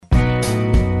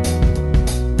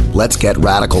Let's Get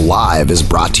Radical Live is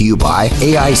brought to you by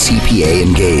AICPA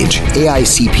Engage.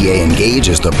 AICPA Engage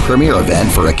is the premier event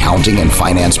for accounting and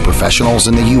finance professionals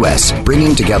in the U.S.,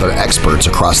 bringing together experts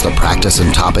across the practice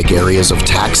and topic areas of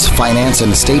tax, finance,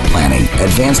 and estate planning,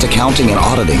 advanced accounting and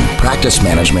auditing, practice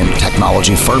management,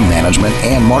 technology firm management,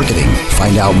 and marketing.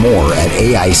 Find out more at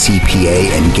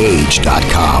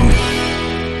AICPAEngage.com.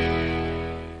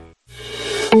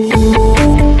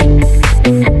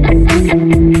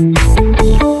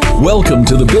 Welcome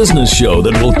to the business show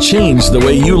that will change the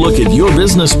way you look at your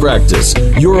business practice,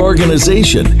 your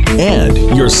organization, and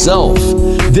yourself.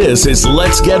 This is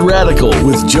Let's Get Radical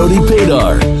with Jody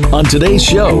Paydar. On today's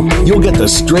show, you'll get the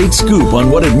straight scoop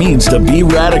on what it means to be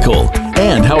radical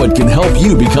and how it can help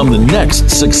you become the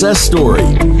next success story.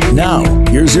 Now,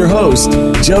 here's your host,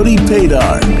 Jody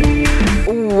Paydar.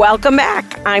 Welcome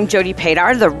back. I'm Jody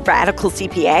Paydar, the Radical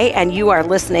CPA, and you are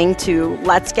listening to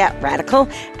Let's Get Radical,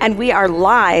 and we are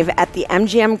live at the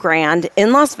MGM Grand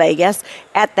in Las Vegas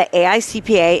at the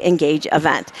AICPA Engage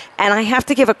event. And I have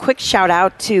to give a quick shout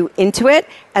out to Intuit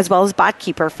as well as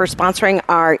BotKeeper for sponsoring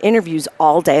our interviews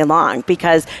all day long,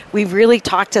 because we've really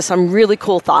talked to some really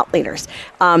cool thought leaders.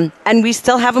 And we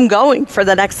still have them going for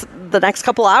the next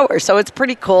couple hours. So it's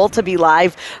pretty cool to be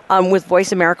live with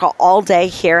Voice America all day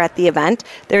here at the event.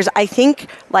 There's, I think,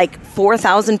 like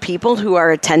 4,000 people who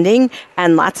are attending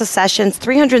and lots of sessions,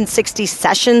 360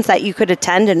 sessions that you could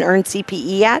attend and earn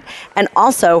CPE at. And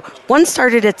also, one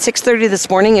started at 6:30 this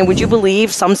morning, and would you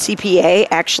believe some CPA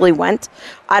actually went?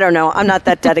 I don't know. I'm not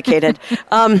that dedicated.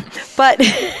 But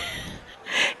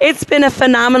it's been a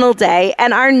phenomenal day.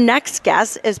 And our next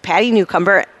guest is Patty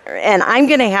Newcomer, and I'm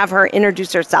going to have her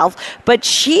introduce herself, but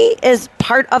she is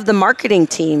part of the marketing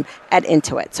team at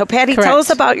Intuit. So Patty, Correct. Tell us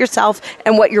about yourself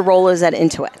and what your role is at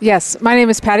Intuit. Yes, my name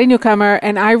is Patty Newcomer,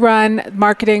 and I run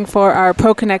marketing for our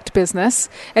ProConnect business.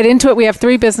 At Intuit, we have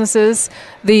three businesses.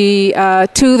 The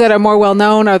two that are more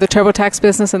well-known are the TurboTax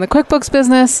business and the QuickBooks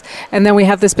business, and then we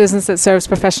have this business that serves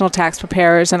professional tax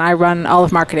preparers, and I run all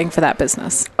of marketing for that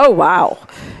business. Oh, wow.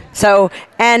 So,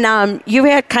 and you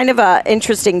had kind of an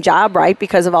interesting job, right,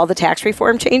 because of all the tax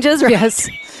reform changes, right? Yes.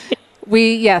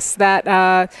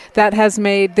 That has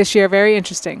made this year very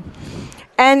interesting.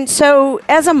 And so,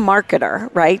 as a marketer,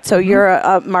 right, so you're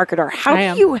a marketer, how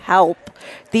do you help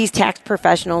these tax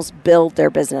professionals build their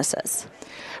businesses?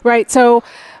 Right, so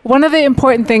one of the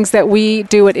important things that we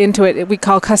do at Intuit, we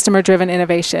call customer-driven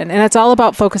innovation. And it's all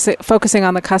about focusing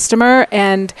on the customer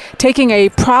and taking a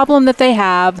problem that they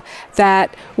have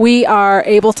that we are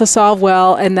able to solve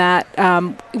well, and that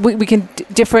we can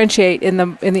differentiate in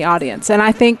the audience. And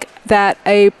I think that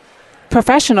a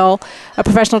professional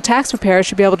tax preparer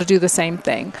should be able to do the same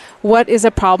thing. What is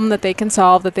a problem that they can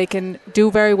solve, that they can do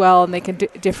very well, and they can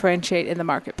differentiate in the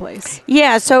marketplace?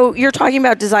 Yeah, so you're talking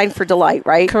about Design for Delight,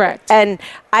 right? Correct. And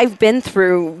I've been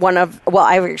through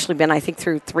I've actually been, I think,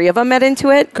 through 3 of them at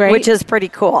Intuit, Great. Which is pretty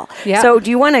cool. Yeah. So do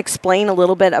you want to explain a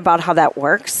little bit about how that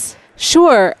works?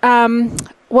 Sure.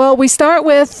 Well, we start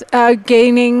with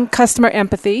gaining customer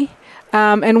empathy.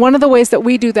 And one of the ways that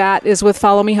we do that is with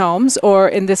Follow Me Homes, or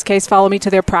in this case, Follow Me to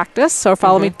their practice, or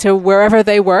Follow Me to wherever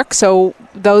they work. So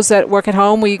those that work at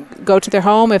home, we go to their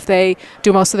home. If they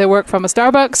do most of their work from a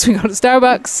Starbucks, we go to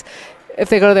Starbucks. If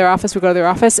they go to their office, we go to their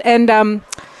office. And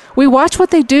we watch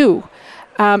what they do.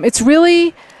 It's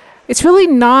really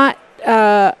not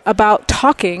about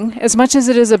talking as much as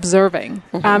it is observing.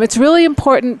 It's really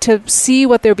important to see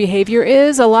what their behavior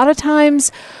is. A lot of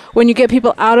times when you get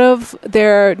people out of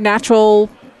their natural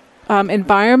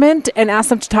environment and ask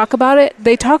them to talk about it,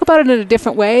 they talk about it in a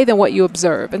different way than what you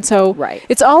observe. And so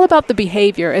It's all about the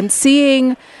behavior and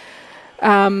seeing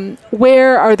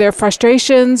where are their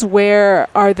frustrations, where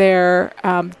are their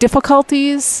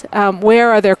difficulties,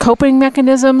 where are their coping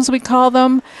mechanisms, we call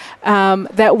them,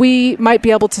 that we might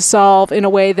be able to solve in a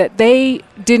way that they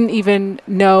didn't even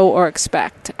know or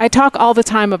expect. I talk all the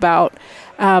time about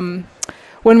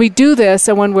when we do this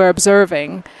and when we're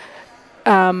observing,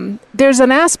 there's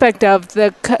an aspect of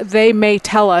they may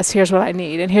tell us, here's what I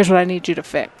need, and here's what I need you to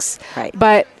fix. Right.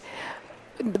 But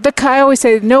I always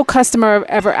say no customer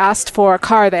ever asked for a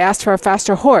car. They asked for a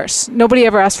faster horse. Nobody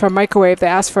ever asked for a microwave. They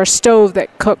asked for a stove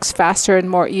that cooks faster and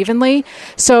more evenly.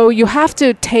 So you have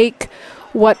to take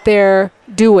what they're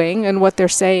doing and what they're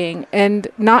saying and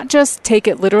not just take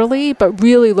it literally, but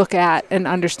really look at and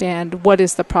understand what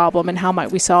is the problem and how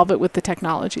might we solve it with the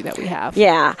technology that we have.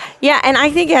 Yeah. And I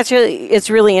think it's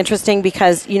really interesting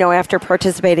because, after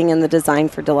participating in the Design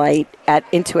for Delight at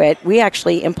Intuit, we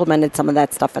actually implemented some of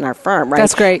that stuff in our firm, right?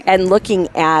 That's great. And looking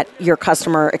at your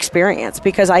customer experience,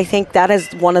 because I think that is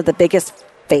one of the biggest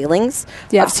failings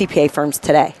Yeah. of CPA firms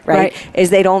today, right? Is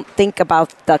they don't think about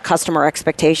the customer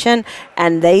expectation,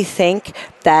 and they think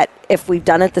that if we've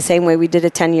done it the same way we did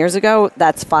it 10 years ago,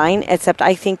 that's fine. Except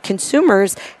I think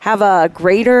consumers have a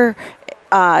greater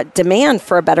demand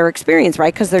for a better experience,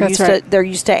 right? Because they're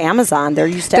used to Amazon,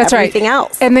 they're used to everything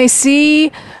else, and they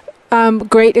see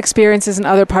great experiences in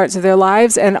other parts of their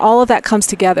lives, and all of that comes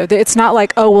together. It's not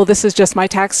like, oh, well, this is just my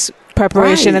tax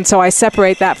preparation, and so I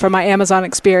separate that from my Amazon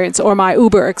experience or my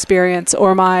Uber experience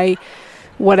or my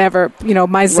whatever,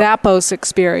 my Zappos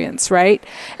experience, right?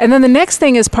 And then the next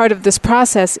thing is part of this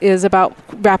process is about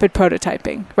rapid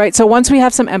prototyping, right? So once we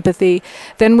have some empathy,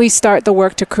 then we start the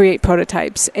work to create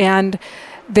prototypes, and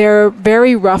they're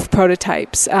very rough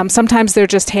prototypes. Sometimes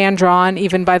they're just hand-drawn,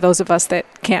 even by those of us that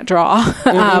can't draw.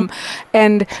 Mm-hmm.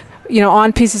 And,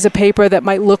 on pieces of paper that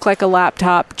might look like a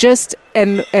laptop,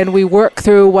 and we work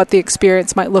through what the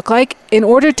experience might look like in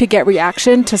order to get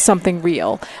reaction to something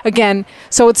real. Again,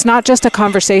 so it's not just a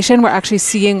conversation, we're actually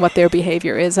seeing what their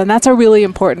behavior is. And that's a really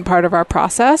important part of our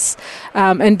process,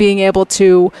 and being able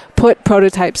to put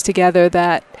prototypes together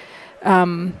that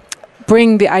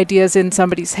bring the ideas in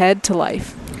somebody's head to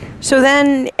life. So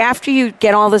then after you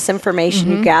get all this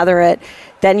information, you gather it,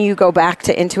 then you go back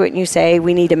to Intuit and you say,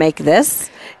 we need to make this.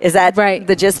 Is that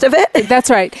the gist of it? That's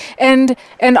right. And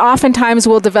oftentimes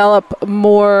we'll develop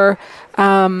more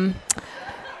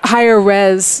higher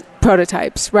res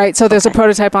prototypes, right? So there's a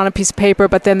prototype on a piece of paper,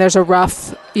 but then there's a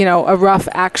rough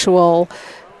actual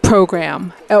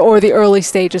program, or the early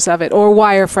stages of it, or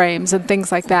wireframes and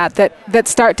things like that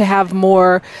start to have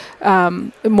more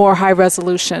high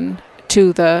resolution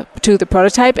to the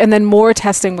prototype, and then more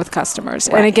testing with customers.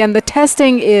 Right. And again, the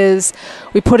testing is,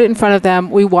 we put it in front of them,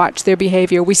 we watch their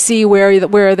behavior, we see where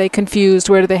are they confused,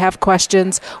 where do they have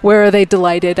questions, where are they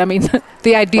delighted. I mean,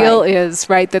 the ideal is,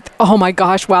 right, that, oh my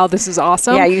gosh, wow, this is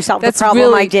awesome. Yeah, you solved the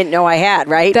problem I didn't know I had,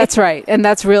 right? That's right, and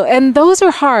that's real. And those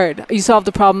are hard. You solved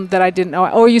the problem that I didn't know,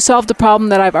 or you solved the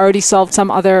problem that I've already solved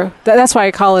some other, that's why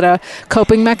I call it a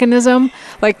coping mechanism.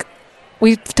 Like,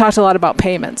 we've talked a lot about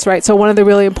payments, right? So one of the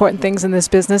really important things in this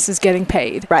business is getting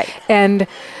paid. Right. And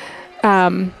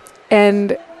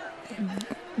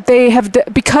they have,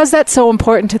 because that's so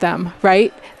important to them,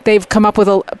 right?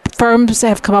 Firms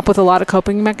have come up with a lot of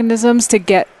coping mechanisms to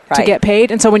get paid.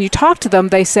 And so when you talk to them,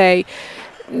 they say,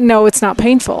 no, it's not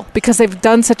painful, because they've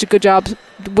done such a good job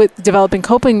with developing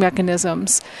coping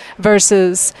mechanisms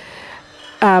versus...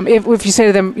 If you say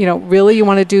to them, really you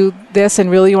want to do this, and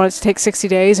really you want it to take 60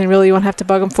 days, and really you want to have to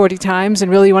bug them 40 times,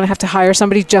 and really you want to have to hire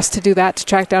somebody just to do that, to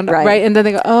track down, right? And then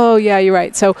they go, oh, yeah, you're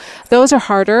right. So those are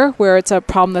harder, where it's a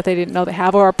problem that they didn't know they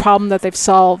have, or a problem that they've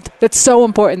solved that's so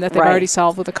important that they've already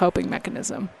solved with a coping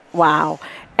mechanism. Wow.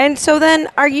 And so then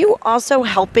are you also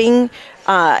helping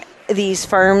these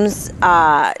firms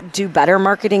do better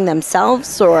marketing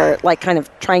themselves, or like kind of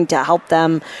trying to help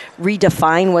them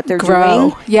redefine what they're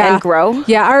doing and grow?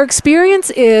 Yeah, our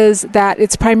experience is that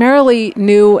it's primarily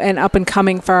new and up and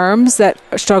coming firms that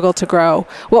struggle to grow.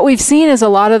 What we've seen is a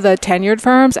lot of the tenured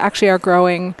firms actually are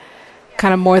growing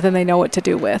kind of more than they know what to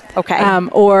do with. Okay. And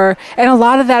a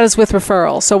lot of that is with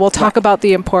referrals. So we'll talk about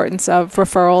the importance of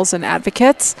referrals and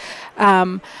advocates.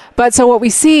 But so what we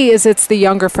see is it's the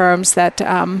younger firms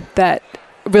that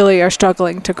really are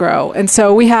struggling to grow. And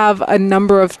so we have a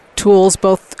number of tools,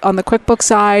 both on the QuickBooks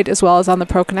side as well as on the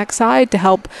ProConnect side, to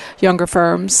help younger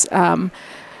firms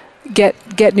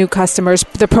get new customers.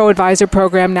 The Pro Advisor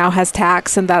program now has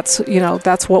tax, and that's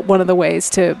one of the ways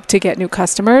to get new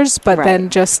customers. But then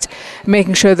just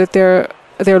making sure that they're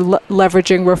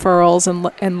leveraging referrals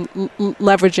and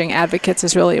leveraging advocates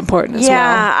is really important as well.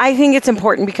 Yeah, I think it's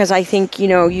important, because I think,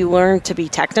 you learn to be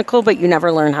technical, but you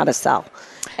never learn how to sell.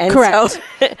 And correct.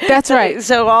 So, that's right.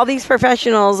 So all these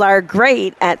professionals are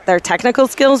great at their technical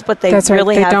skills, but they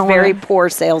really have very poor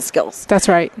sales skills. That's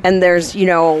right. And there's,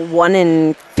 1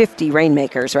 in 50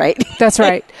 rainmakers, right? That's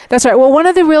right. That's right. Well, one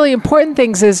of the really important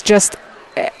things is just,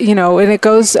 and it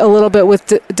goes a little bit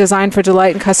with Design for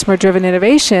Delight and customer-driven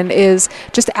innovation, is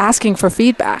just asking for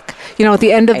feedback. At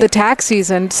the end of the tax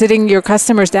season, sitting your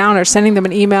customers down or sending them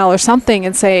an email or something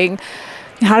and saying,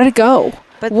 how did it go?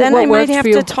 But then I might have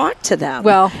to talk to them.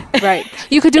 Well, right.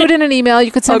 You could do it in an email.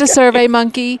 You could send a Survey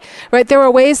Monkey. Right. There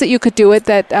are ways that you could do it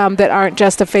that aren't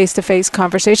just a face-to-face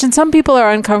conversation. Some people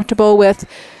are uncomfortable with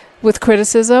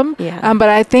criticism. Yeah. But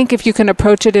I think if you can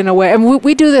approach it in a way, and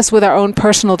we do this with our own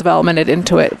personal development at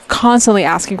Intuit, constantly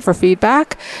asking for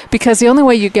feedback, because the only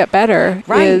way you get better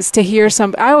is to hear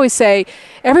I always say,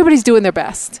 everybody's doing their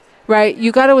best. right?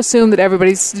 You got to assume that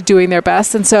everybody's doing their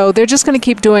best. And so they're just going to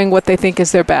keep doing what they think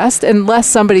is their best unless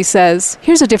somebody says,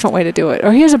 here's a different way to do it,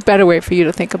 or here's a better way for you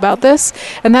to think about this.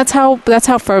 And that's how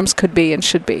firms could be and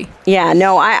should be. Yeah,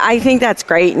 no, I think that's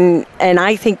great. And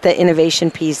I think the innovation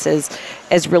piece is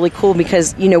really cool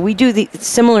because, we do the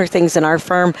similar things in our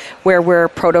firm where we're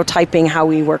prototyping how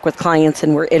we work with clients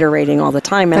and we're iterating all the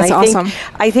time. And that's awesome.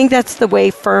 I think that's the way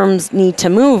firms need to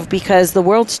move because the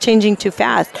world's changing too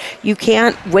fast. You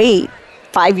can't wait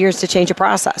 5 years to change a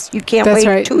process. You can't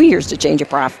wait 2 years to change a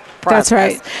process. That's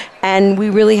right. And we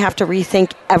really have to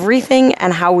rethink everything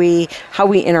and how we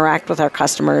interact with our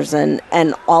customers and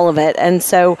all of it. And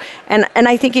so and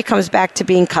I think it comes back to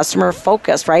being customer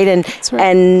focused, right?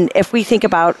 And if we think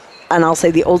about, and I'll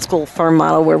say the old school firm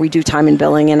model where we do time and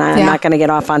billing, and I'm not going to get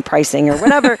off on pricing or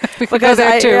whatever because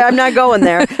I'm not going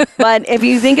there. But if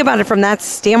you think about it from that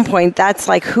standpoint, that's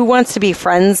like who wants to be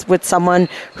friends with someone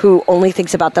who only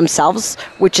thinks about themselves,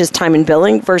 which is time and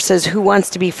billing, versus who wants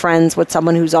to be friends with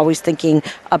someone who's always thinking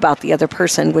about the other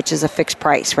person, which is a fixed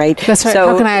price, right? That's right. So,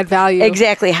 how can I add value?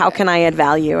 Exactly. How can I add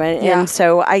value? And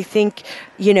so I think,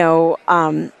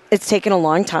 it's taken a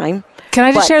long time. Can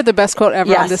I just share the best quote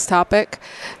ever on this topic?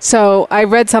 So I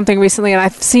read something recently, and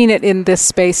I've seen it in this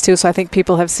space too, so I think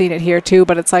people have seen it here too,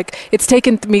 but it's like, it's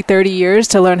taken me 30 years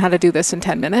to learn how to do this in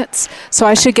 10 minutes. So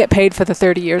I should get paid for the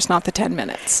 30 years, not the 10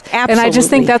 minutes. Absolutely. And I just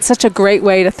think that's such a great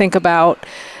way to think about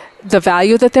the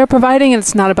value that they're providing, and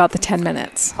it's not about the 10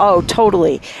 minutes. Oh,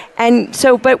 totally. And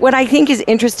so, but what I think is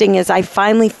interesting is I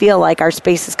finally feel like our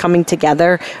space is coming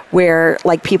together where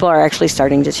like people are actually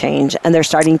starting to change and they're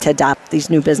starting to adopt these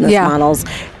new business models.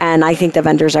 And I think the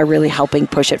vendors are really helping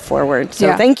push it forward.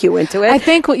 So thank you, Intuit. I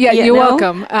think, you're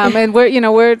welcome. And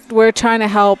we're trying to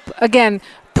help, again,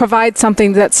 provide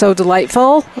something that's so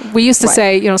delightful. We used to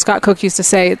say, Scott Cook used to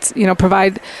say, it's,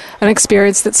 provide an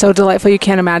experience that's so delightful you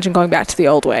can't imagine going back to the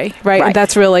old way, right? And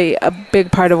that's really a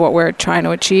big part of what we're trying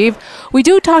to achieve. We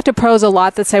do talk to pros a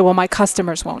lot that say, well, my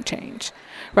customers won't change.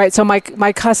 Right, so my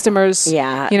customers,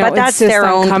 but that's their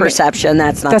own perception.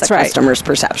 That's not the customer's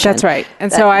perception. That's right,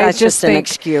 and so I just think, an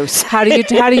excuse. how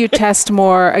do you test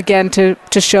more again to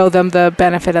show them the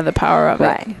benefit and the power of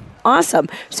it? Awesome.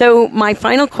 So my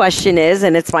final question is,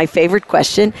 and it's my favorite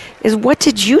question, is what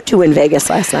did you do in Vegas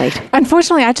last night?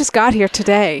 Unfortunately, I just got here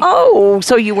today. Oh,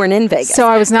 so you weren't in Vegas. So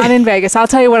I was not in Vegas. I'll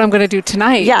tell you what I'm going to do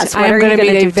tonight. Yes, I am going to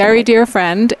meet a very dear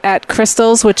friend at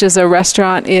Crystal's, which is a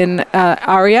restaurant in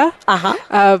Aria.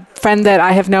 A friend that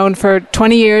I have known for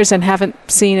 20 years and haven't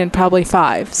seen in probably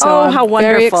 5. So how wonderful. I'm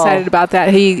very excited about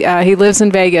that. He lives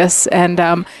in Vegas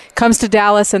and comes to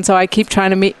Dallas, and so I keep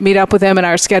trying to meet up with him, and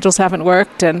our schedules haven't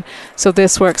worked, and so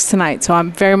this works tonight. So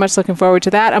I'm very much looking forward to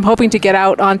that. I'm hoping to get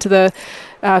out onto the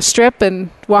Strip and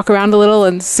walk around a little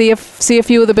and see a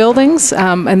few of the buildings,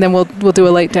 and then we'll do a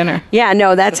late dinner. Yeah,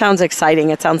 no, that sounds exciting.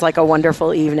 It sounds like a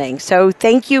wonderful evening. So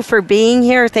thank you for being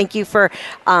here. Thank you for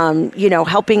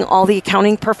helping all the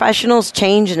accounting professionals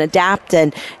change and adapt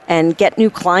and get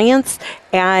new clients.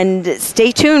 And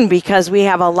stay tuned because we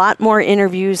have a lot more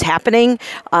interviews happening.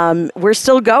 We're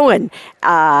still going.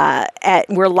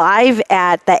 We're live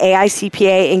at the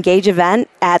AICPA Engage event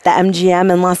at the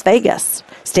MGM in Las Vegas.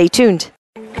 Stay tuned.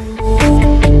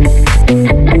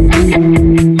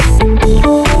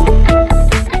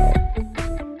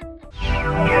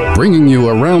 Bringing you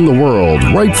around the world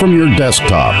right from your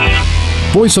desktop.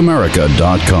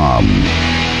 VoiceAmerica.com.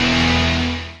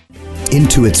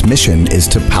 Intuit's mission is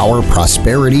to power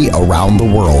prosperity around the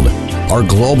world. Our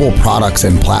global products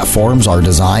and platforms are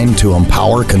designed to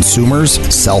empower consumers,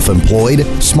 self-employed,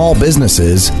 small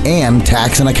businesses, and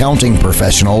tax and accounting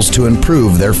professionals to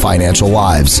improve their financial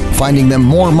lives, finding them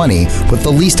more money with the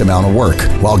least amount of work,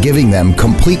 while giving them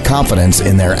complete confidence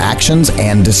in their actions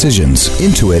and decisions.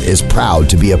 Intuit is proud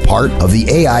to be a part of the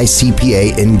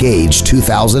AICPA Engage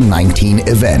 2019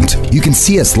 event. You can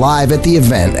see us live at the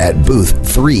event at booth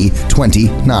 329.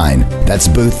 That's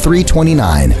booth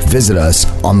 329. Visit us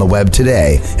on the web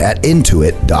today at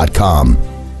intuit.com.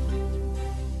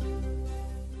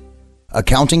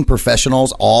 Accounting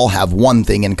professionals all have one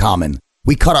thing in common.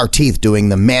 We cut our teeth doing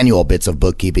the manual bits of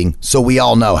bookkeeping, so we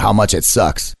all know how much it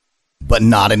sucks. But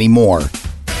not anymore.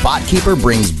 BotKeeper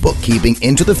brings bookkeeping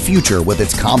into the future with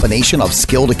its combination of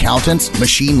skilled accountants,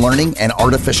 machine learning, and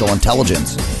artificial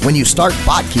intelligence. When you start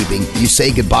BotKeeping, you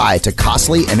say goodbye to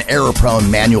costly and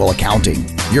error-prone manual accounting.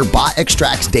 Your bot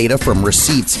extracts data from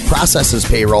receipts, processes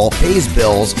payroll, pays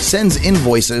bills, sends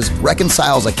invoices,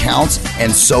 reconciles accounts,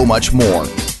 and so much more.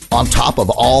 On top of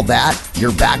all that,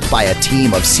 you're backed by a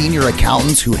team of senior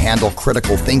accountants who handle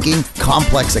critical thinking,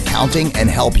 complex accounting, and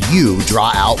help you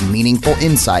draw out meaningful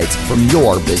insights from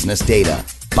your business data.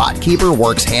 BotKeeper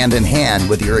works hand in hand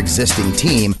with your existing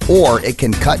team, or it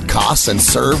can cut costs and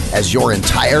serve as your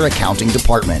entire accounting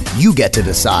department. You get to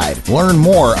decide. Learn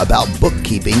more about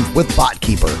bookkeeping with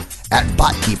BotKeeper at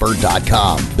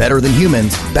botkeeper.com. Better than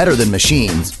humans, better than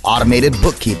machines. Automated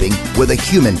bookkeeping with a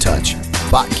human touch.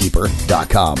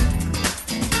 botkeeper.com.